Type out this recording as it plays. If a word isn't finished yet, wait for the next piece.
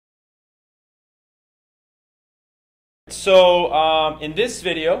So in this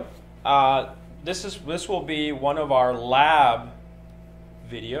video, this will be one of our lab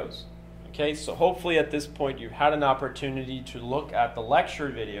videos. Okay, so hopefully at this point you've had an opportunity to look at the lecture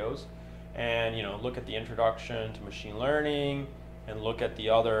videos and look at the introduction to machine learning and look at the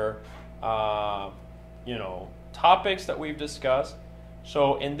other topics that we've discussed.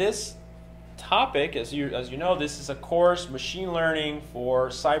 So in this topic, as you know, this is a course, machine learning for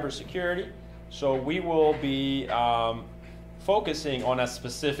cybersecurity. So we will be focusing on a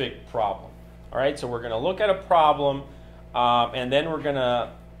specific problem. All right, so we're going to look at a problem and then we're going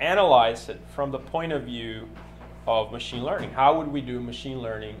to analyze it from the point of view of machine learning. How would we do machine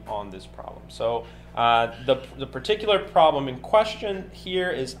learning on this problem? So the particular problem in question here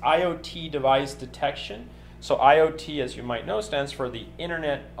is IoT device detection. So IoT, as you might know, stands for the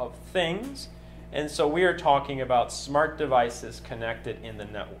Internet of Things. And so we are talking about smart devices connected in the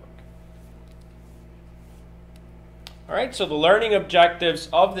network. All right, so the learning objectives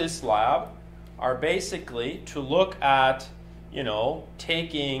of this lab are basically to look at,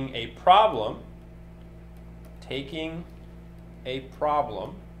 taking a problem,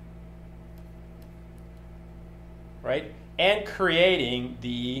 right, and creating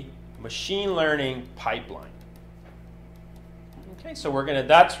the machine learning pipeline. Okay, so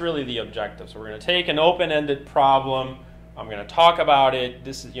that's really the objective. So we're going to take an open-ended problem. I'm going to talk about it.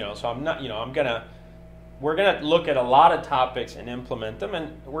 This is, so we're going to look at a lot of topics and implement them,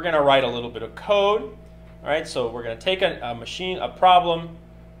 and we're going to write a little bit of code. All right, so we're going to take a problem,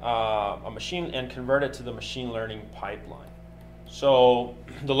 and convert it to the machine learning pipeline. So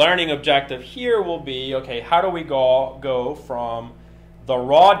the learning objective here will be, okay, how do we go from the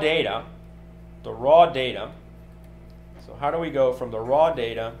raw data, so how do we go from the raw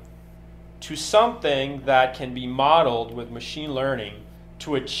data to something that can be modeled with machine learning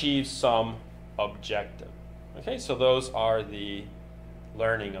to achieve some objective? Okay, so those are the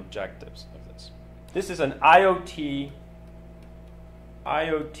learning objectives of this. This is an IoT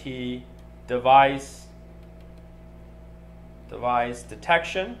device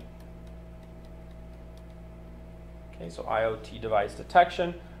detection. Okay, so IoT device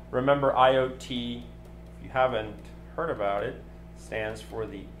detection. Remember, IoT, if you haven't heard about it, stands for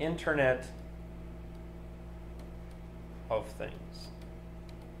the Internet of Things.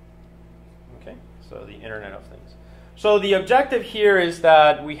 Okay, so the Internet of Things. So the objective here is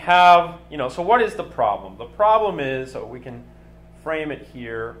that we have, so what is the problem? The problem is, so we can frame it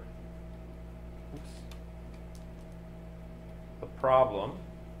here. Oops. The problem,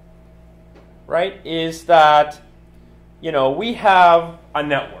 right, is that, we have a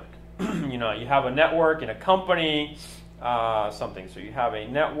network. You have a network in a company, something. So you have a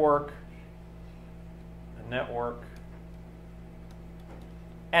network.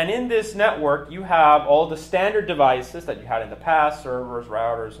 And in this network, you have all the standard devices that you had in the past, servers,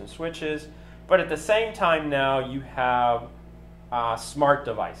 routers, and switches. But at the same time now, you have smart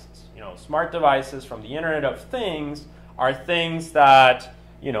devices. Smart devices from the Internet of Things are things that,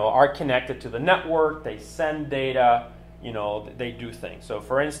 are connected to the network. They send data. They do things. So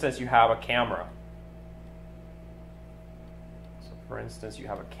for instance, you have a camera.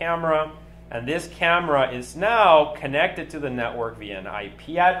 And this camera is now connected to the network via an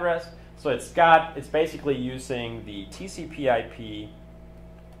IP address. So it's basically using the TCP/IP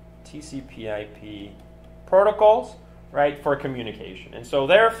protocols, right, for communication. And so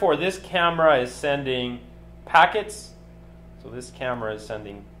therefore, this camera is sending packets. So this camera is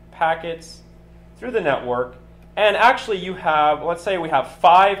sending packets through the network. And actually, let's say we have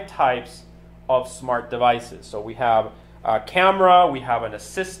 5 types of smart devices. So we have a camera, we have an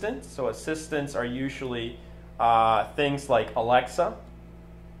assistant. So assistants are usually things like Alexa.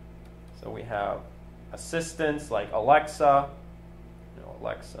 So we have assistants like Alexa,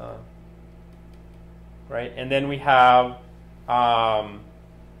 right? And then we have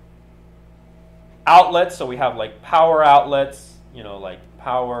outlets. So we have like power outlets, like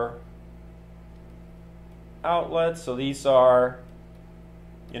power outlets. So these are,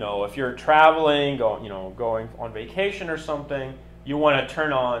 if you're traveling, going on vacation or something, you want to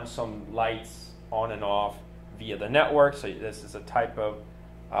turn on some lights on and off via the network. So this is a type of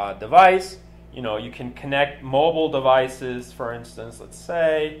device. You can connect mobile devices, for instance, let's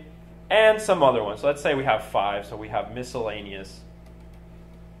say, and some other ones. So let's say we have 5. So we have miscellaneous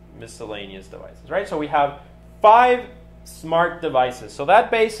devices, right? So we have 5 smart devices. So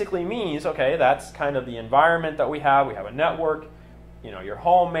that basically means, okay, that's kind of the environment that we have. We have a network. Your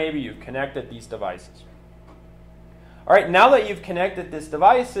home, maybe you've connected these devices. All right, now that you've connected these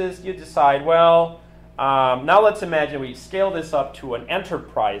devices, you decide, well, now let's imagine we scale this up to an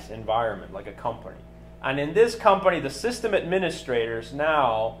enterprise environment, like a company. And in this company, the system administrators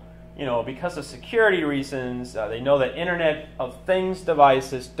now, because of security reasons, they know that Internet of Things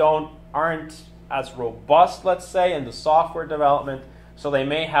devices aren't as robust, let's say, in the software development. So they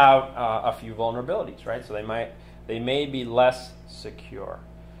may have a few vulnerabilities, right? So they may be less secure.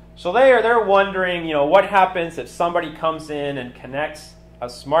 So they're wondering, what happens if somebody comes in and connects a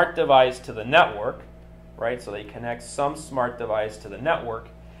smart device to the network, right? So they connect some smart device to the network.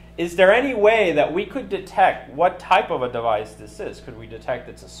 Is there any way that we could detect what type of a device this is? Could we detect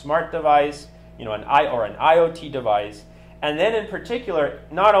it's a smart device, an IoT device? And then in particular,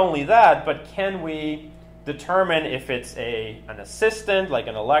 not only that, but can we determine if it's an assistant, like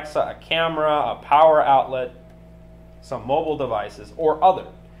an Alexa, a camera, a power outlet, some mobile devices, or other,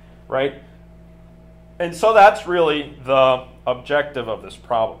 right? And so that's really the objective of this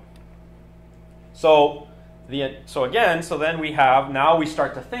problem. So then now we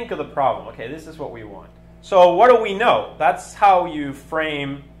start to think of the problem. Okay, this is what we want. So what do we know? That's how you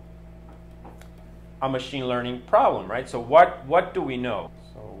frame a machine learning problem, right? So what do we know?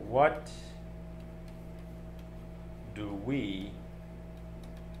 So what do we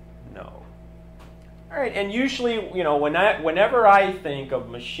know? All right, and usually, whenever I think of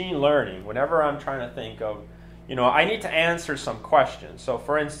machine learning, whenever I'm trying to think of, I need to answer some questions. So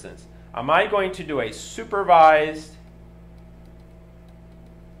for instance, am I going to do a supervised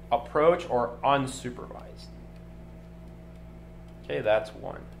approach or unsupervised? Okay, that's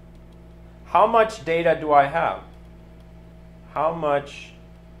one. How much data do I have? How much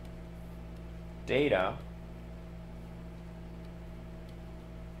data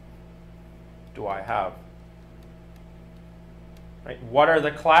do I have? Right? What are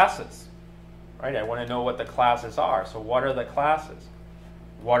the classes? Right? I want to know what the classes are. So what are the classes?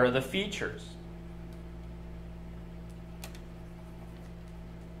 What are the features?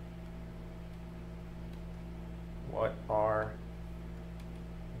 What are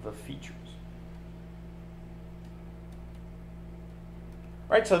the features?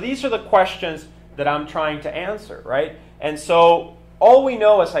 Right? So these are the questions that I'm trying to answer, right? And so all we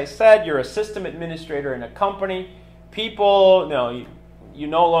know, as I said, you're a system administrator in a company. People, you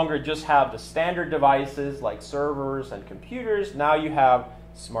no longer just have the standard devices like servers and computers. Now you have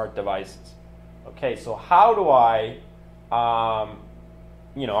smart devices. Okay, so how do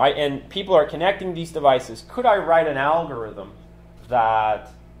and people are connecting these devices. Could I write an algorithm that,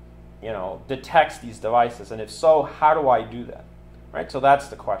 detects these devices? And if so, how do I do that? Right, so that's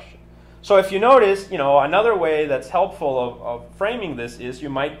the question. So if you notice, another way that's helpful of framing this is you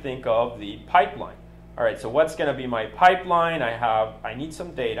might think of the pipeline. All right, so what's going to be my pipeline? I need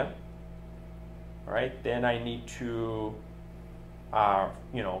some data. All right, then I need to,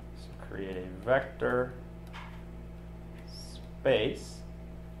 create a vector space.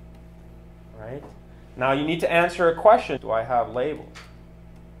 Right. Now you need to answer a question. Do I have labels?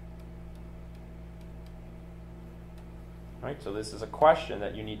 Right, so this is a question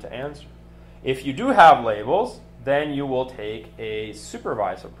that you need to answer. If you do have labels, then you will take a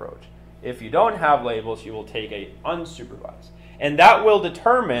supervised approach. If you don't have labels, you will take a unsupervised. And that will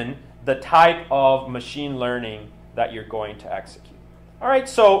determine the type of machine learning that you're going to execute. All right,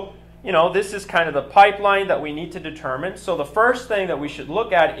 so this is kind of the pipeline that we need to determine. So the first thing that we should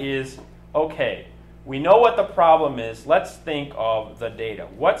look at is, okay, we know what the problem is. Let's think of the data.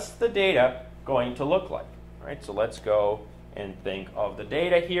 What's the data going to look like? All right, so let's go and think of the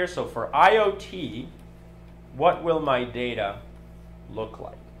data here. So for IoT, what will my data look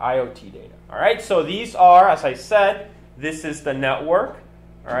like? IoT data. All right, so these are, as I said, this is the network.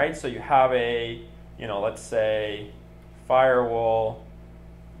 All right, so you have a, let's say, firewall.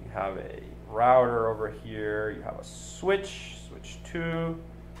 You have a router over here. You have a switch 2,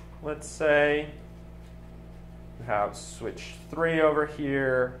 let's say. You have switch 3 over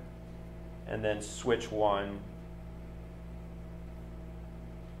here, and then switch 1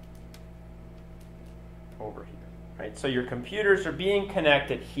 over here. Right? So your computers are being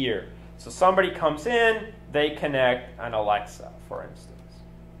connected here. So somebody comes in, they connect an Alexa, for instance.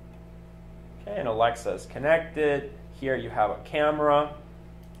 Okay, and Alexa is connected. Here you have a camera.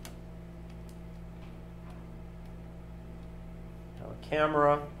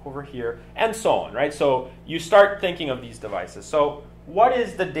 Camera over here, and so on, right? So you start thinking of these devices. So what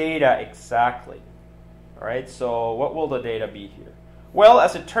is the data exactly? All right, so what will the data be here? Well,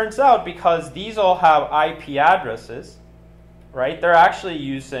 as it turns out, because these all have IP addresses, right, they're actually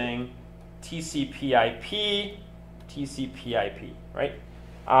using TCP/IP, TCP/IP, right?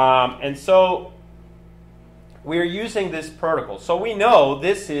 And so we're using this protocol. So we know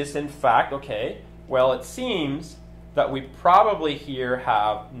this is, in fact, okay, well, it seems that we probably here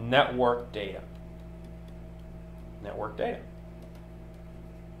have network data. network data.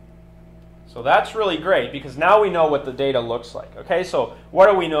 So that's really great because now we know what the data looks like. Okay, so what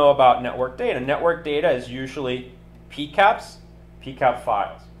do we know about network data? Network data is usually PCAPs, PCAP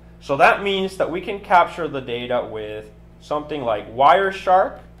files. So that means that we can capture the data with something like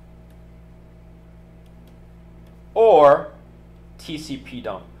Wireshark or TCP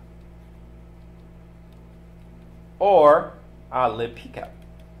dump or libpcap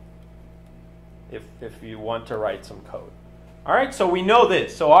if you want to write some code. All right, so we know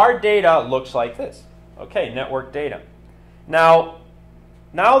this. So our data looks like this. Okay, network data. Now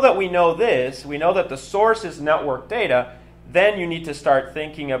that we know this, we know that the source is network data, then you need to start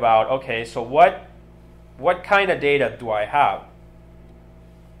thinking about, okay, so what kind of data do I have?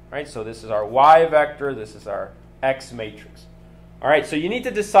 Right, so this is our Y vector, this is our X matrix. All right, so you need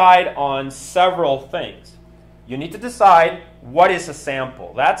to decide on several things. You need to decide what is a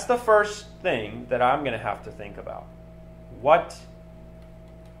sample. That's the first thing that I'm going to have to think about. What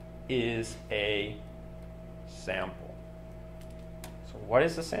is a sample? So what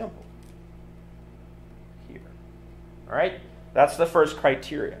is a sample? Here. All right? That's the first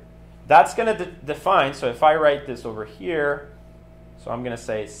criteria. That's going to define, so if I write this over here, so I'm going to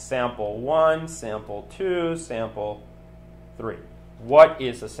say sample 1, sample 2, sample 3. What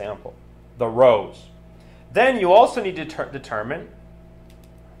is a sample? The rows. Then you also need to determine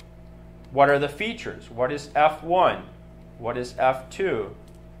what are the features. What is F1? What is F2?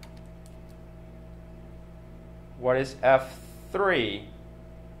 What is F3?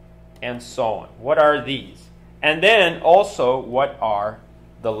 And so on. What are these? And then also, what are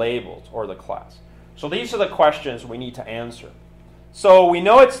the labels or the class? So these are the questions we need to answer. So we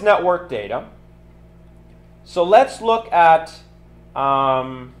know it's network data. So let's look at,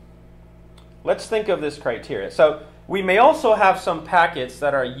 let's think of this criteria. So we may also have some packets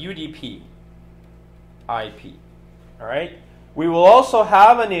that are UDP IP. All right. We will also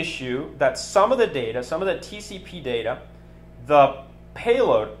have an issue that some of the data, some of the TCP data, the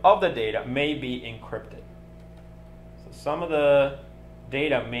payload of the data may be encrypted. So some of the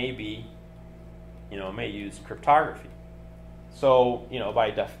data may be, may use cryptography. So,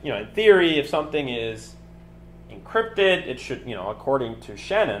 in theory, if something is encrypted, it should, according to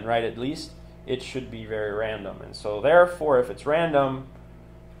Shannon, right, at least, it should be very random. And so therefore, if it's random,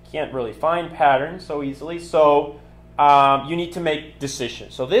 you can't really find patterns so easily. So you need to make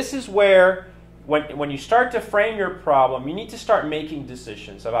decisions. So this is where, when you start to frame your problem, you need to start making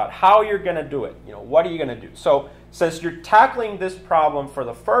decisions about how you're going to do it. What are you going to do? So since you're tackling this problem for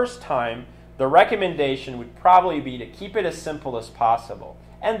the first time, the recommendation would probably be to keep it as simple as possible.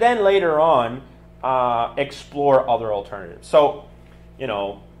 And then later on, explore other alternatives. So,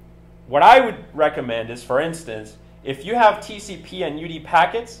 what I would recommend is, for instance, if you have TCP and UDP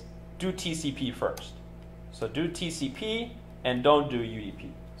packets, do TCP first. So do TCP and don't do UDP.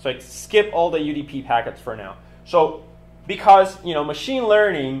 So skip all the UDP packets for now. So because, machine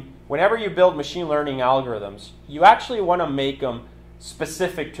learning, whenever you build machine learning algorithms, you actually want to make them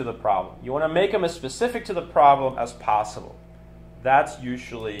specific to the problem. You want to make them as specific to the problem as possible. That's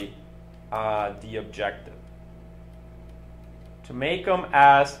usually the objective. To make them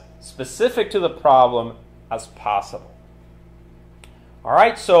as specific to the problem as possible. All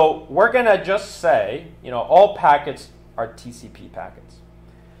right, so we're going to just say, all packets are TCP packets.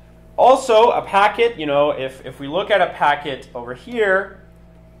 Also, a packet, if we look at a packet over here,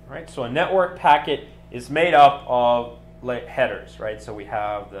 right, so a network packet is made up of headers, right? So we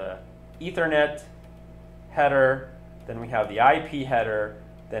have the Ethernet header, then we have the IP header,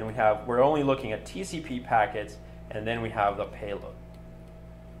 then we're only looking at TCP packets, and then we have the payload.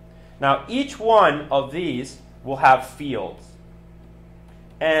 Now, each one of these will have fields.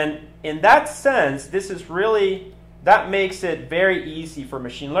 And in that sense, that makes it very easy for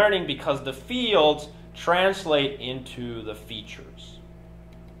machine learning because the fields translate into the features.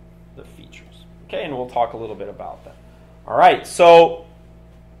 Okay, and we'll talk a little bit about that. All right, so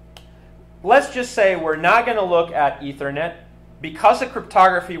let's just say we're not going to look at Ethernet. Because of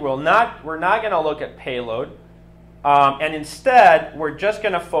cryptography, we're not going to look at payload. And instead, we're just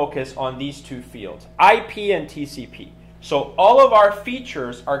going to focus on these two fields, IP and TCP. So all of our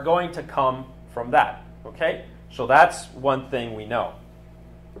features are going to come from that. Okay? So that's one thing we know.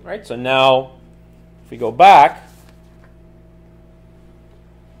 Right? So now, if we go back,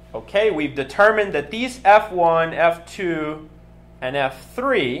 okay, we've determined that these F1, F2, and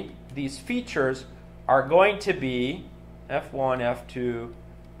F3, these features, are going to be F1, F2,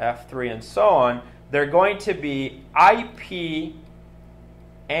 F3, and so on. They're going to be IP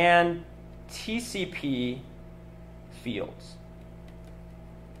and TCP fields.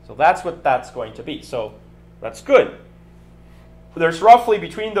 So that's what that's going to be. So That's good. There's roughly,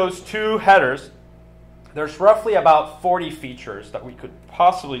 between those two headers, there's roughly about 40 features that we could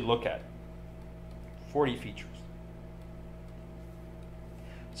possibly look at. 40 features.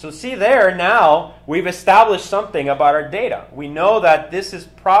 So see there, now we've established something about our data. We know that this is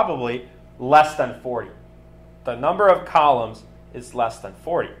probably less than 40. The number of columns is less than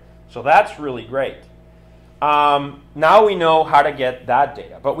 40. So that's really great. Now we know how to get that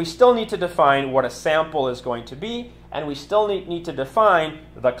data. But we still need to define what a sample is going to be, and we still need to define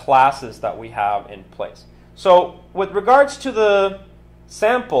the classes that we have in place. So with regards to the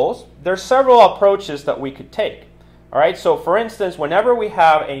samples, there's several approaches that we could take. All right, so for instance, whenever we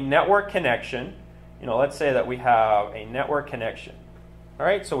have a network connection, let's say that we have a network connection. All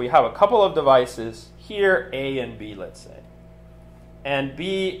right, so we have a couple of devices here, A and B, let's say. And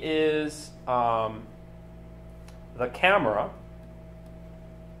B is the camera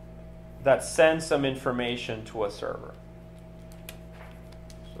that sends some information to a server.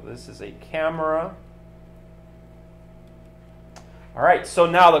 So this is a camera. All right, so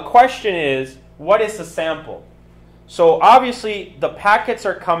now the question is, what is the sample? So obviously, the packets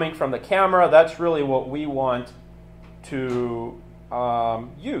are coming from the camera. That's really what we want to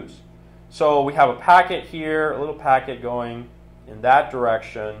use. So we have a packet here, a little packet going in that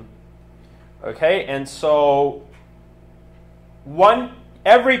direction. Okay, and so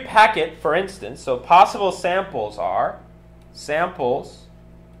every packet, for instance, so possible samples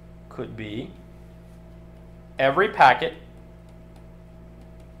could be every packet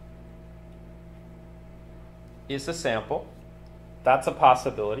is a sample. That's a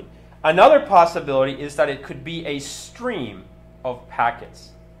possibility. Another possibility is that it could be a stream of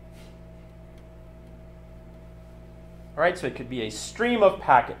packets. All right, so it could be a stream of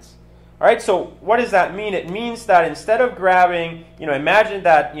packets. All right, so what does that mean? It means that instead of grabbing, imagine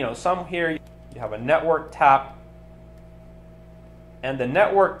that, some here you have a network tap, and the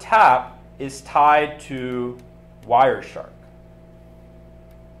network tap is tied to Wireshark.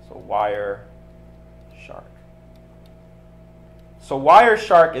 So Wireshark. So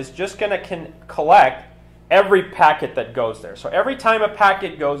Wireshark is just going to collect every packet that goes there. So every time a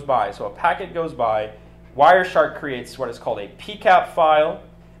packet goes by, Wireshark creates what is called a PCAP file.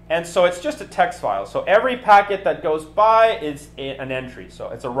 And so it's just a text file. So every packet that goes by is an entry. So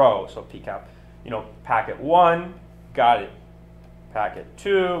it's a row. So PCAP, packet 1, got it. Packet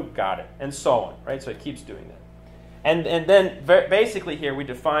 2, got it. And so on, right? So it keeps doing that. And then basically here we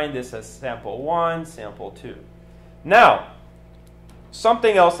define this as sample 1, sample 2. Now,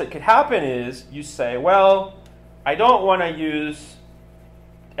 something else that could happen is you say, well, I don't want to use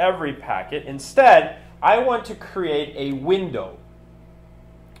every packet. Instead, I want to create a window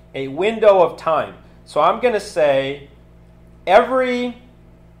of time. So I'm going to say every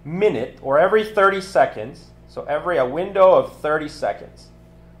minute or every 30 seconds, so a window of 30 seconds,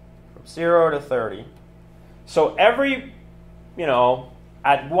 from 0 to 30. So every,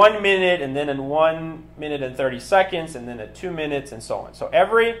 at 1 minute, and then in 1 minute and 30 seconds, and then at 2 minutes, and so on. So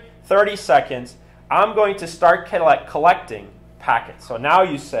every 30 seconds, I'm going to start collecting packets. So now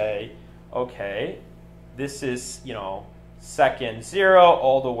you say, okay, this is, second 0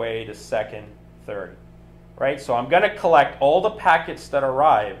 all the way to second 30, right? So I'm going to collect all the packets that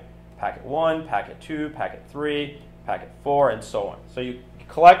arrive, packet 1, packet 2, packet 3, packet 4, and so on. So you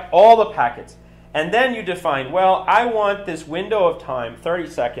collect all the packets. And then you define, well, I want this window of time, 30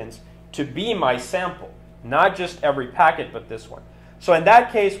 seconds, to be my sample. Not just every packet, but this one. So in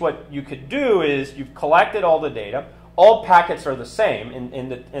that case, what you could do is you've collected all the data. All packets are the same in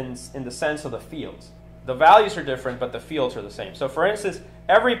the sense of the fields. The values are different, but the fields are the same. So for instance,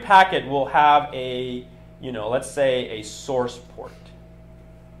 every packet will have a, let's say a source port.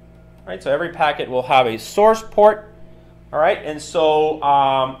 Right? So every packet will have a source port. All right, and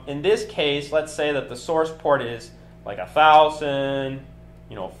so in this case, let's say that the source port is like 1,000,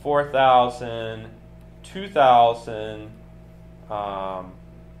 4,000, 2,000, and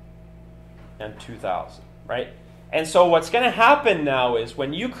 2,000, right? And so what's going to happen now is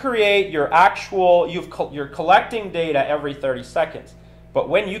when you create your actual, you're collecting data every 30 seconds. But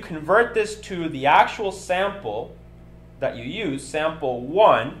when you convert this to the actual sample that you use, sample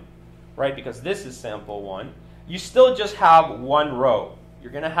 1, right, because this is sample 1, you still just have one row.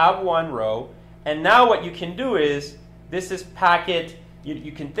 You're going to have one row. And now what you can do is, this is packet,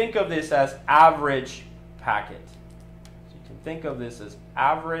 you can think of this as average packet. So you can think of this as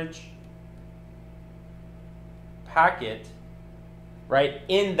average packet, right,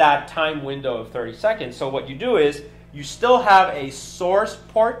 in that time window of 30 seconds. So what you do is, you still have a source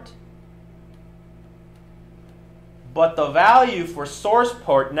port, but the value for source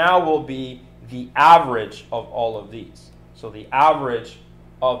port now will be the average of all of these. So the average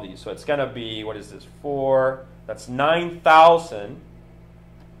of these. So it's going to be, what is this, 4, that's 9,000,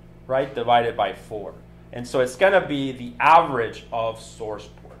 right, divided by 4. And so it's going to be the average of source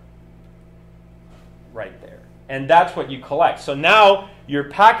port right there. And that's what you collect. So now your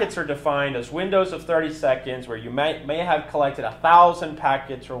packets are defined as windows of 30 seconds where you may have collected 1,000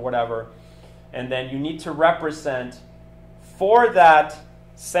 packets or whatever. And then you need to represent for that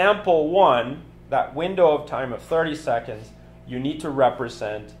sample 1, that window of time of 30 seconds, you need to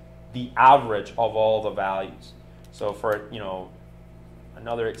represent the average of all the values. So for,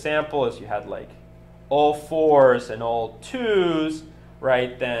 another example is you had like all 4s and all 2s,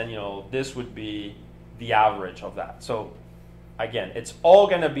 right? Then, this would be the average of that. So again, it's all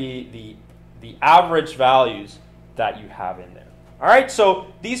going to be the average values that you have in there. All right, so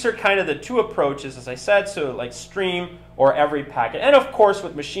these are kind of the two approaches, as I said, so like stream or every packet. And of course,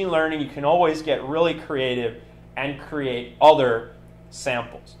 with machine learning, you can always get really creative and create other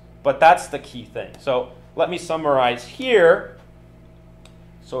samples. But that's the key thing. So let me summarize here.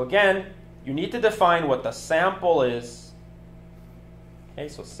 So again, you need to define what the sample is. Okay,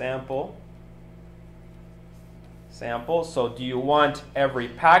 so sample. So do you want every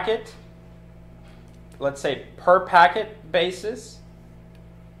packet? Let's say per packet basis.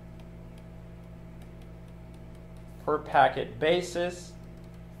 Per packet basis.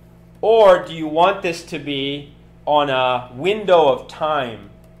 Or do you want this to be on a window of time?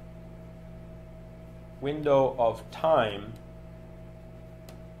 Window of time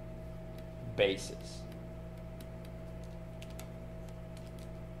basis.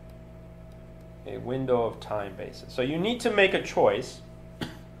 A window of time basis. So you need to make a choice.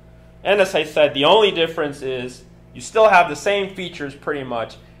 And as I said, the only difference is you still have the same features pretty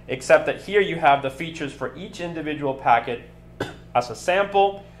much, except that here you have the features for each individual packet as a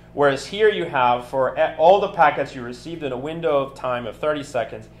sample, whereas here you have for all the packets you received in a window of time of 30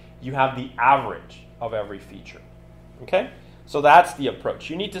 seconds, you have the average of every feature. Okay? So that's the approach.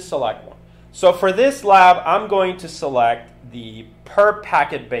 You need to select one. So for this lab, I'm going to select the per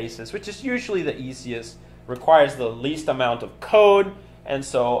packet basis, which is usually the easiest, requires the least amount of code. And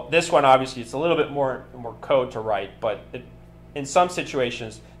so this one, obviously, it's a little bit more code to write, but in some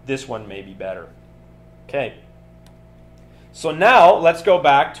situations, this one may be better. Okay. So now let's go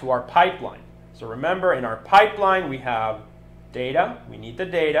back to our pipeline. So remember, in our pipeline, we have data. We need the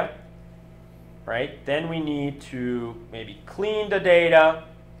data, right? Then we need to maybe clean the data,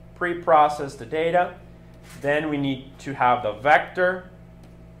 pre-process the data. Then we need to have the vector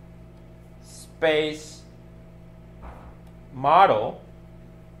space model.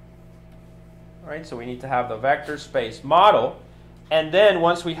 All right, so we need to have the vector space model. And then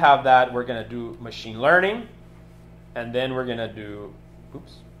once we have that, we're going to do machine learning. And then we're going to do,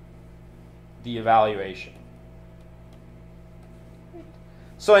 the evaluation.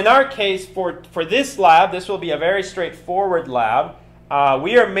 So in our case, for this lab, this will be a very straightforward lab.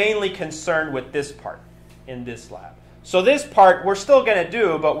 We are mainly concerned with this part in this lab. So this part we're still going to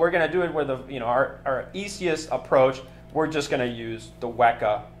do, but we're going to do it with our easiest approach. We're just going to use the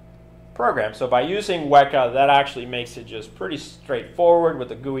Weka program. So by using Weka, that actually makes it just pretty straightforward with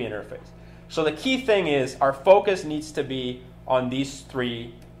the GUI interface. So the key thing is our focus needs to be on these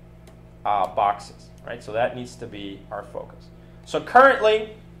 3 boxes, right? So that needs to be our focus. So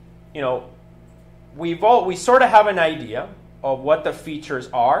currently, we sort of have an idea of what the features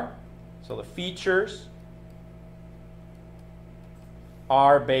are. So the features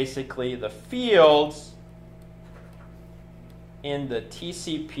are basically the fields in the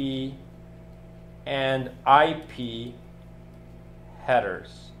TCP and IP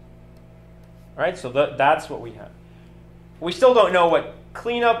headers. All right, so that's what we have. We still don't know what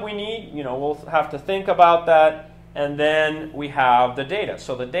cleanup we need. We'll have to think about that. And then we have the data.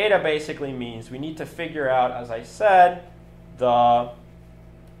 So the data basically means we need to figure out, as I said, the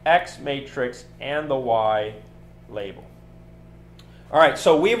X matrix and the Y label. All right,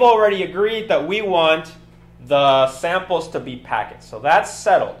 so we've already agreed that we want the samples to be packets. So that's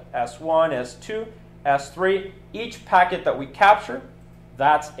settled. S1, S2, S3. Each packet that we capture,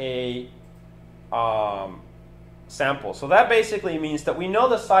 that's a sample. So that basically means that we know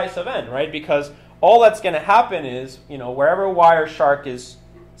the size of n, right? Because all that's going to happen is, wherever Wireshark is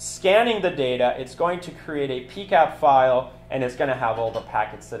scanning the data, it's going to create a PCAP file, and it's going to have all the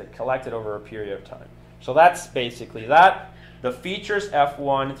packets that it collected over a period of time. So that's basically that. The features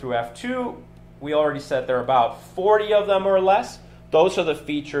F1 through F2, we already said there are about 40 of them or less. Those are the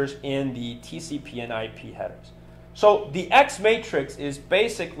features in the TCP and IP headers. So the X matrix is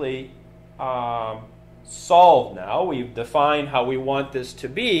basically solved now. We've defined how we want this to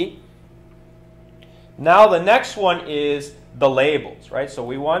be. Now the next one is the labels, right? So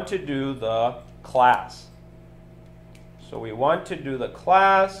we want to do the class. So we want to do the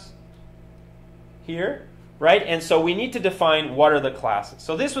class here, right? And so we need to define what are the classes.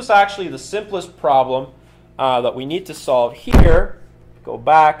 So this was actually the simplest problem that we need to solve here. Go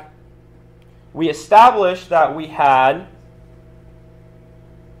back. We established that we had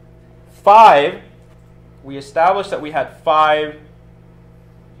five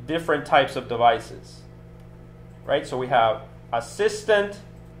different types of devices, right? So we have assistant,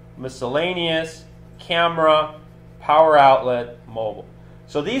 miscellaneous, camera, power outlet, mobile.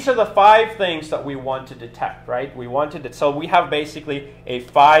 So these are the 5 things that we want to detect, right? So we have basically a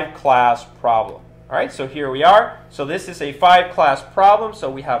 5-class problem. All right, so here we are. So this is a 5-class problem. So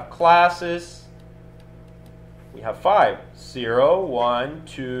we have classes. We have 5. 0, 1,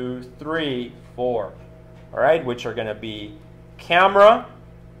 2, 3, 4. All right, which are going to be camera,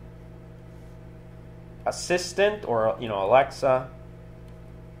 assistant, or Alexa,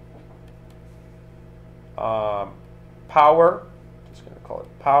 power, just going to call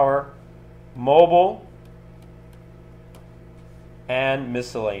it power, mobile, and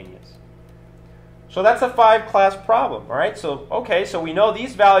miscellaneous. So that's a 5-class problem, all right? So, okay, so we know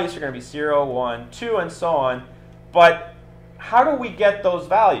these values are going to be 0, 1, 2, and so on, but how do we get those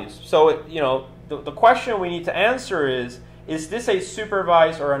values? So, the question we need to answer is this a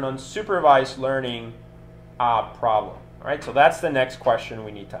supervised or an unsupervised learning problem? All right, so that's the next question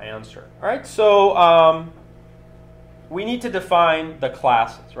we need to answer. All right, so we need to define the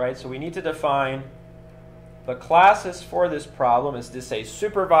classes, right? So we need to define the classes for this problem. Is this a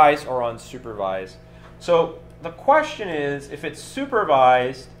supervised or unsupervised? So the question is if it's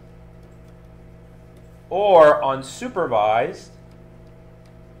supervised or unsupervised.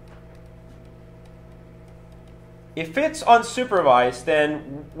 If it's unsupervised,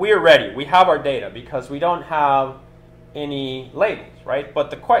 then we're ready. We have our data because we don't have any labels, right?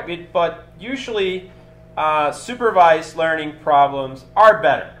 But usually supervised learning problems are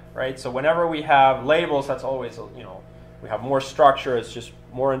better, right? So whenever we have labels, that's always, we have more structure, it's just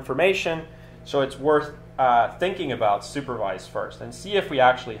more information. So it's worth thinking about supervised first and see if we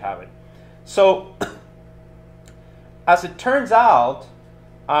actually have it. So as it turns out,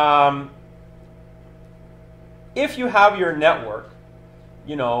 if you have your network,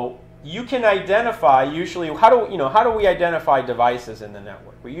 you can identify usually, how do we identify devices in the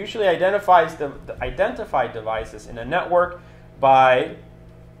network? We usually identify devices in a network by,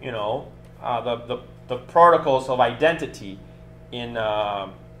 the protocols of identity in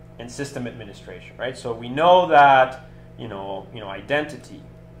system administration, right? So we know that, identity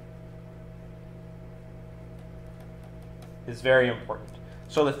is very important.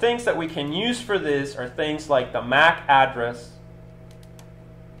 So the things that we can use for this are things like the MAC address,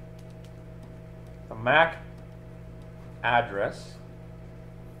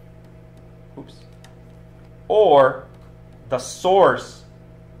 or the source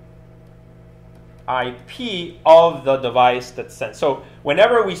IP of the device that's sent. So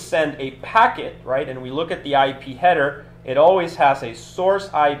whenever we send a packet, right, and we look at the IP header, it always has a source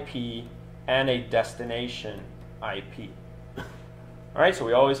IP and a destination IP. All right, so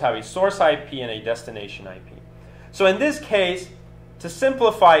we always have a source IP and a destination IP. So in this case, to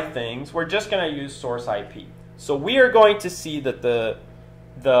simplify things, we're just going to use source IP. So we are going to see that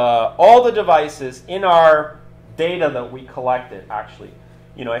all the devices in our data that we collected, actually,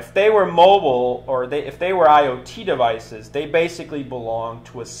 if they were mobile or if they were IoT devices, they basically belong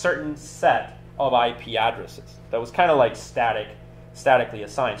to a certain set of IP addresses that was kind of like statically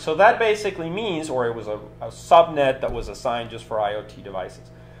assigned. So that basically means, or it was a subnet that was assigned just for IoT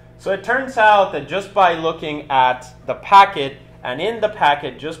devices. So it turns out that just by looking at the packet, and in the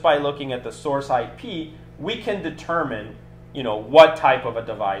packet, just by looking at the source IP, we can determine, what type of a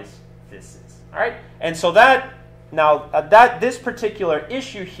device this is. All right, and so this particular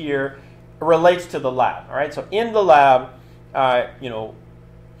issue here relates to the lab. All right, so in the lab,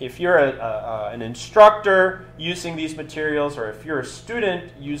 if you're an instructor using these materials, or if you're a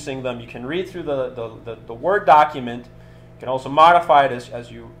student using them, you can read through the Word document. You can also modify it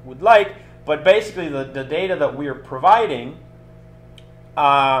as you would like, but basically the data that we are providing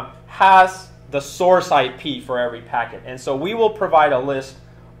has the source IP for every packet. And so we will provide a list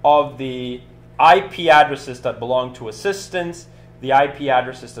of the IP addresses that belong to assistants, the IP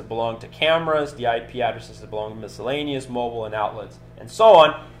addresses that belong to cameras, the IP addresses that belong to miscellaneous, mobile, and outlets, and so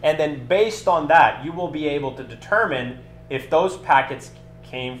on. And then based on that, you will be able to determine if those packets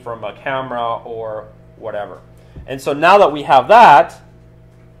came from a camera or whatever. And so now that we have that,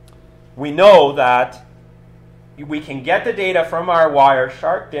 we know that we can get the data from our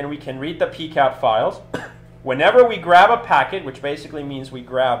Wireshark, then we can read the PCAP files. Whenever we grab a packet, which basically means we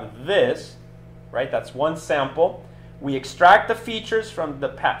grab this, right? That's one sample. We extract the features from the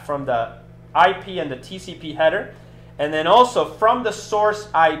IP and the TCP header, and then also from the source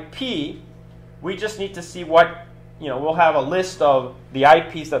IP, we just need to see what, we'll have a list of the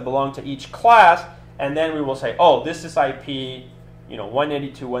IPs that belong to each class, and then we will say, oh, this is IP,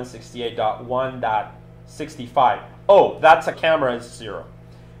 192.168.1.65. Oh, that's a camera is 0.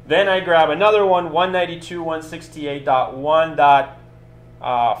 Then I grab another one,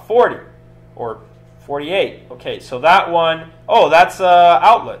 192.168.1.40 or 48. Okay, so that one, oh, that's an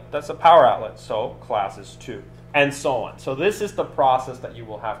outlet. That's a power outlet. So class is 2, and so on. So this is the process that you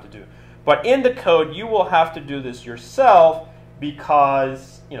will have to do. But in the code, you will have to do this yourself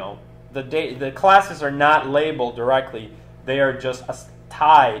because, the classes are not labeled directly. They are just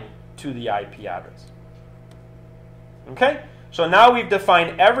tied to the IP address. Okay? So now we've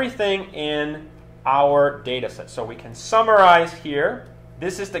defined everything in our data set. So we can summarize here.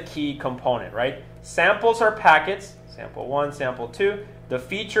 This is the key component, right? Samples are packets, sample 1, sample 2. The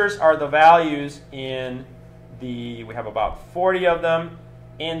features are the values in we have about 40 of them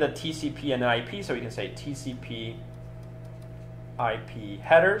in the TCP and IP. So we can say TCP IP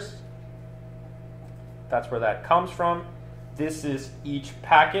headers. That's where that comes from. This is each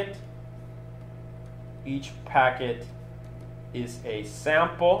packet. Each packet is a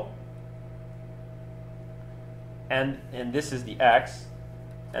sample, and this is the X,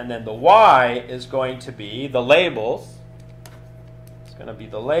 and then the Y is going to be the labels. It's going to be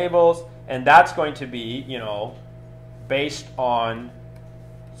the labels, and that's going to be, based on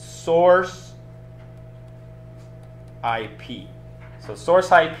source IP. So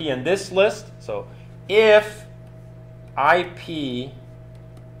source IP in this list. So if IP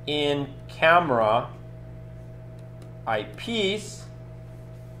in camera IPs ...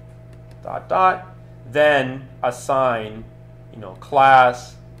 then assign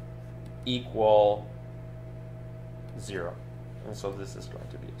class equal 0, and so this is going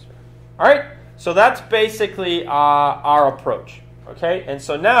to be 0. All right, so that's basically our approach. Okay, and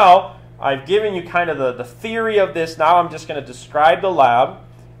so now I've given you kind of the theory of this. Now I'm just going to describe the lab,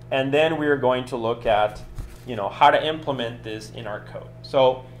 and then we're going to look at how to implement this in our code.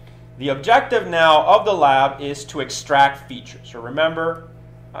 So the objective now of the lab is to extract features. So remember,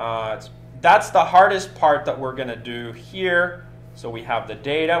 that's the hardest part that we're going to do here. So we have the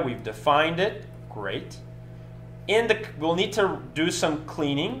data, we've defined it, great. We'll need to do some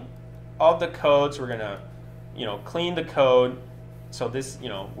cleaning of the code. So we're going to, clean the code. So this,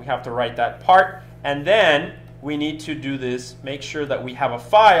 we have to write that part, and then we need to do this. Make sure that we have a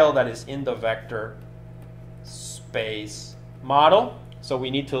file that is in the vector space model. So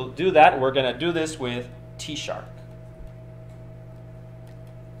we need to do that. We're going to do this with T#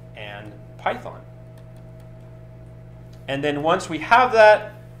 and Python. And then once we have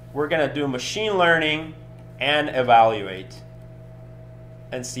that, we're going to do machine learning and evaluate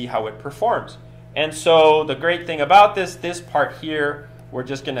and see how it performs. And so the great thing about this part here, we're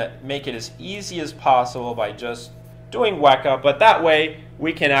just going to make it as easy as possible by just doing Weka, but that way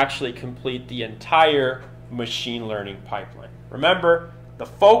we can actually complete the entire machine learning pipeline. Remember, the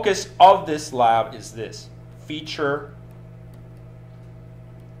focus of this lab is this, feature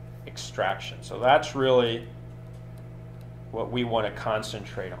extraction. So that's really what we want to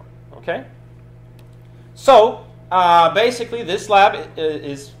concentrate on. Okay? So basically this lab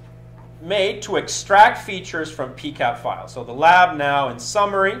is made to extract features from PCAP files. So the lab now, in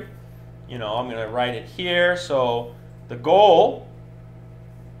summary, I'm going to write it here. So the goal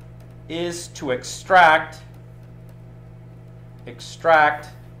is to extract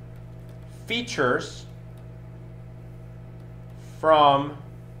features from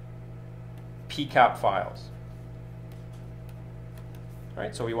PCAP files. All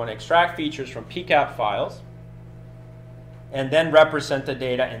right, so we want to extract features from PCAP files and then represent the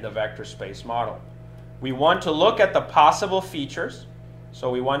data in the vector space model. We want to look at the possible features. So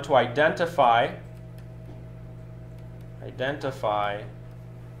we want to identify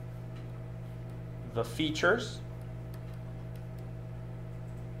the features.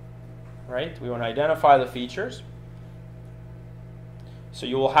 Right? We want to identify the features. So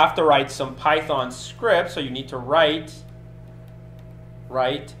you will have to write some Python script. So you need to write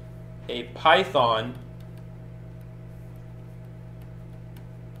a Python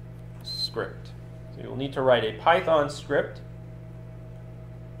script. So you'll need to write a Python script.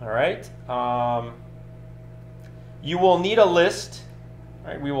 All right. You will need a list.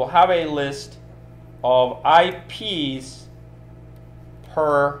 Right? We will have a list of IPs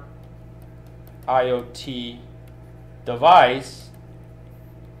per IoT device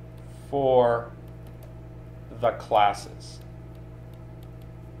for the classes.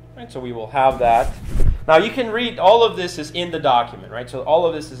 Right, so we will have that. Now you can read, all of this is in the document, right? So all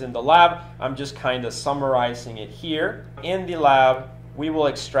of this is in the lab. I'm just kind of summarizing it here. In the lab, we will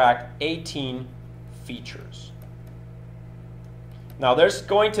extract 18 features. Now there's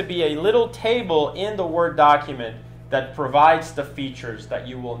going to be a little table in the Word document that provides the features that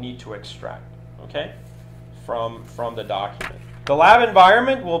you will need to extract, okay, from the document. The lab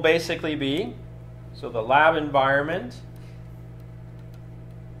environment will basically be, so the lab environment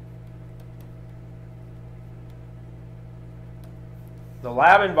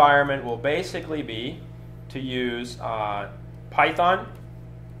will basically be to use Python,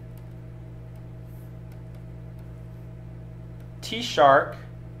 T#,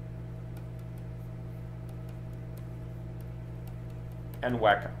 and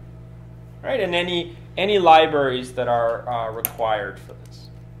Weka, right? And any libraries that are required for this.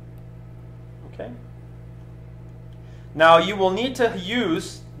 Okay. Now you will need to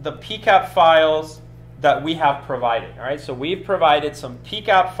use the PCAP files that we have provided. All right. So we've provided some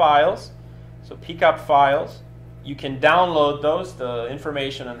PCAP files. So PCAP files, you can download those. The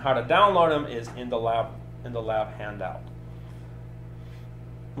information on how to download them is in the lab handout.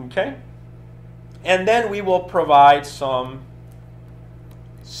 Okay. And then we will provide some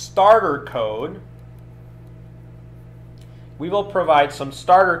starter code. We will provide some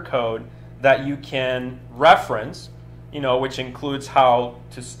starter code that you can reference, which includes how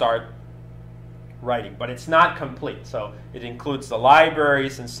to start writing, but it's not complete. So it includes the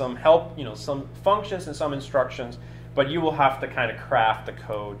libraries and some help, some functions and some instructions, but you will have to kind of craft the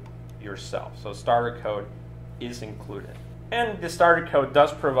code yourself. So starter code is included. And the starter code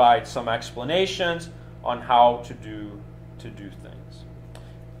does provide some explanations on how to do things.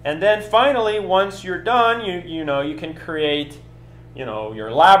 And then finally, once you're done, you can create,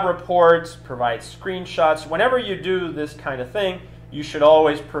 your lab reports, provide screenshots. Whenever you do this kind of thing, you should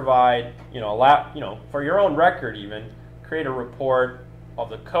always provide, for your own record even, create a report of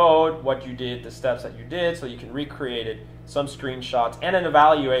the code, what you did, the steps that you did, so you can recreate it, some screenshots, and an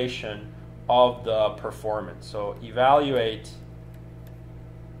evaluation of the performance. So evaluate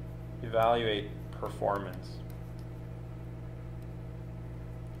performance.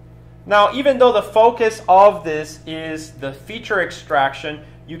 Now, even though the focus of this is the feature extraction,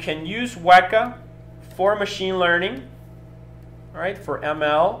 you can use Weka for machine learning, all right, for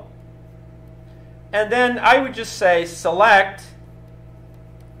ML. And then I would just say select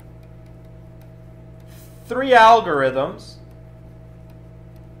 3 algorithms.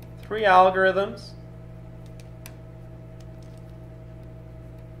 3 algorithms.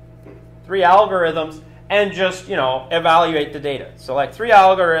 3 algorithms, and just, evaluate the data. Select 3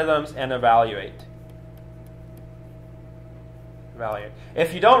 algorithms and evaluate.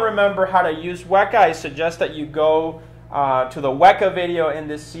 If you don't remember how to use Weka, I suggest that you go to the Weka video in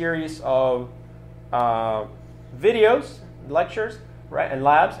this series of videos, lectures, right, and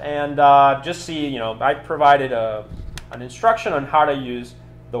labs, and just see, I provided an instruction on how to use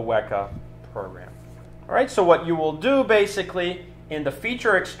the Weka program. All right, so what you will do basically in the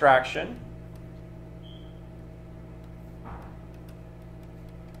feature extraction,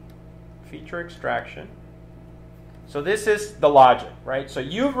 so this is the logic, right? So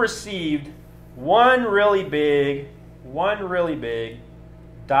you've received one really big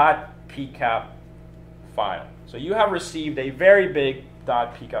 .pcap file. So you have received a very big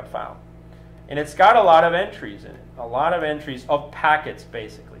 .pcap file. And it's got a lot of entries in it. A lot of entries of packets,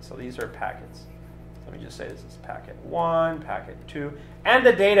 basically. So these are packets. Let me just say this is packet 1, packet 2. And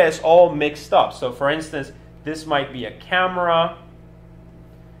the data is all mixed up. So for instance, this might be a camera.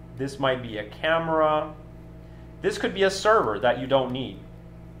 This might be a camera. This could be a server that you don't need.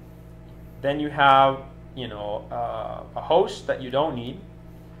 Then you have, a host that you don't need.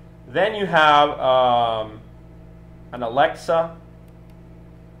 Then you have an Alexa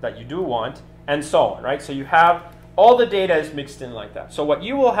that you do want, and so on, right? So you have all the data is mixed in like that. So what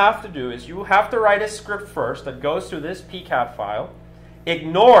you will have to do is you will have to write a script first that goes through this PCAP file,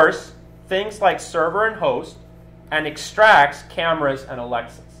 ignores things like server and host, and extracts cameras and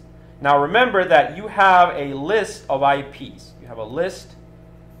Alexas. Now remember that you have a list of IPs. You have a list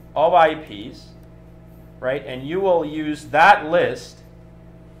of IPs, right? And you will use that list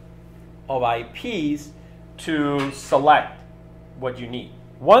of IPs to select what you need.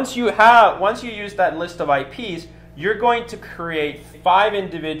 Once you use that list of IPs, you're going to create 5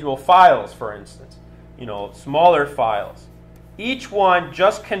 individual files, for instance, smaller files, each one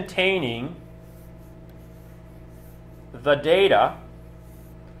just containing the data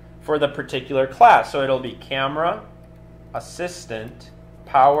for the particular class. So it'll be camera, assistant,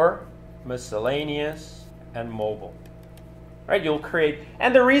 power, miscellaneous, and mobile. Right? You'll create,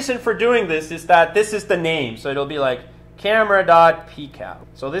 and the reason for doing this is that this is the name, so it'll be like camera.pcap.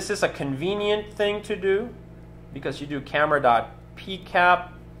 So this is a convenient thing to do because you do camera.pcap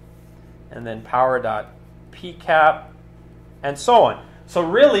and then power.pcap and so on. So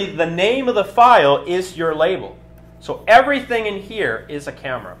really the name of the file is your label. So everything in here is a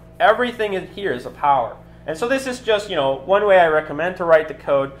camera. Everything in here is a power. And so this is just, one way I recommend to write the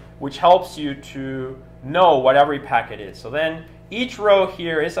code, which helps you to know what every packet is. So then each row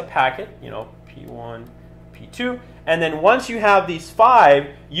here is a packet, P1, P2. And then once you have these 5,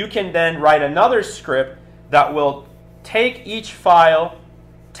 you can then write another script that will take each file,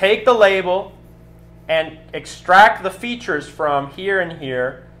 take the label, and extract the features from here and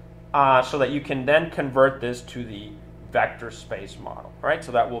here so that you can then convert this to the vector space model. Right?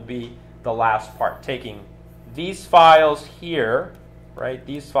 So that will be the last part, taking these files here, right,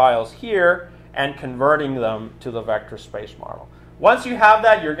 these files here, and converting them to the vector space model. Once you have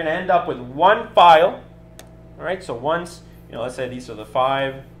that, you're going to end up with one file. All right, so once, let's say these are the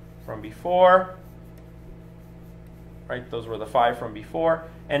 5 from before. Right, those were the 5 from before.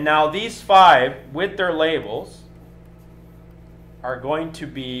 And now these 5 with their labels are going to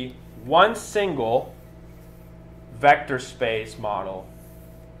be one single vector space model.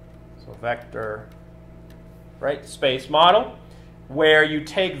 So vector, right, space model, where you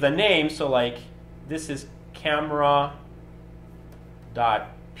take the name, so like this is camera.pcap,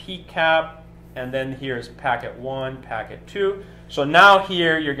 and then here's packet 1, packet 2. So now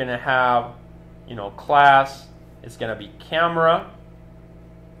here you're going to have, class is going to be camera,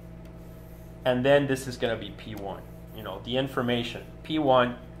 and then this is going to be P1, the information,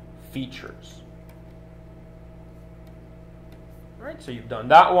 P1 features. All right, so you've done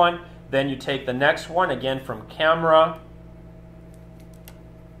that one. Then you take the next one, again from camera,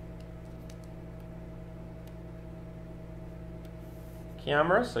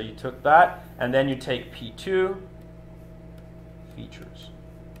 so you took that, and then you take P2 features.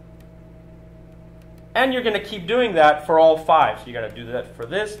 And you're going to keep doing that for all 5. So you got to do that for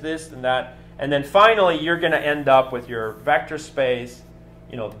this, this, and that. And then finally, you're going to end up with your vector space,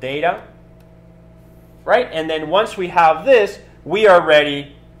 data. Right? And then once we have this, we are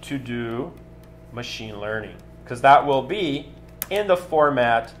ready to do machine learning, because that will be in the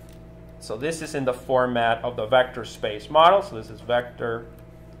format. So this is in the format of the vector space model. So this is vector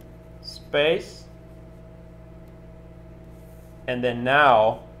space. And then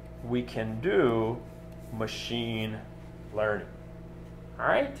now we can do machine learning. All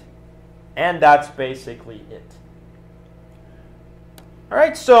right? And that's basically it. All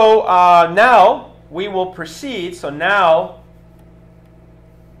right, so now we will proceed. So now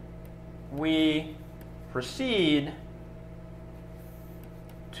we proceed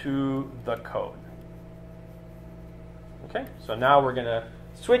to the code. Okay, so now we're going to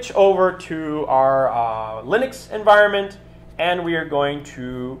switch over to our Linux environment, and we are going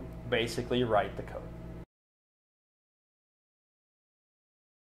to basically write the code.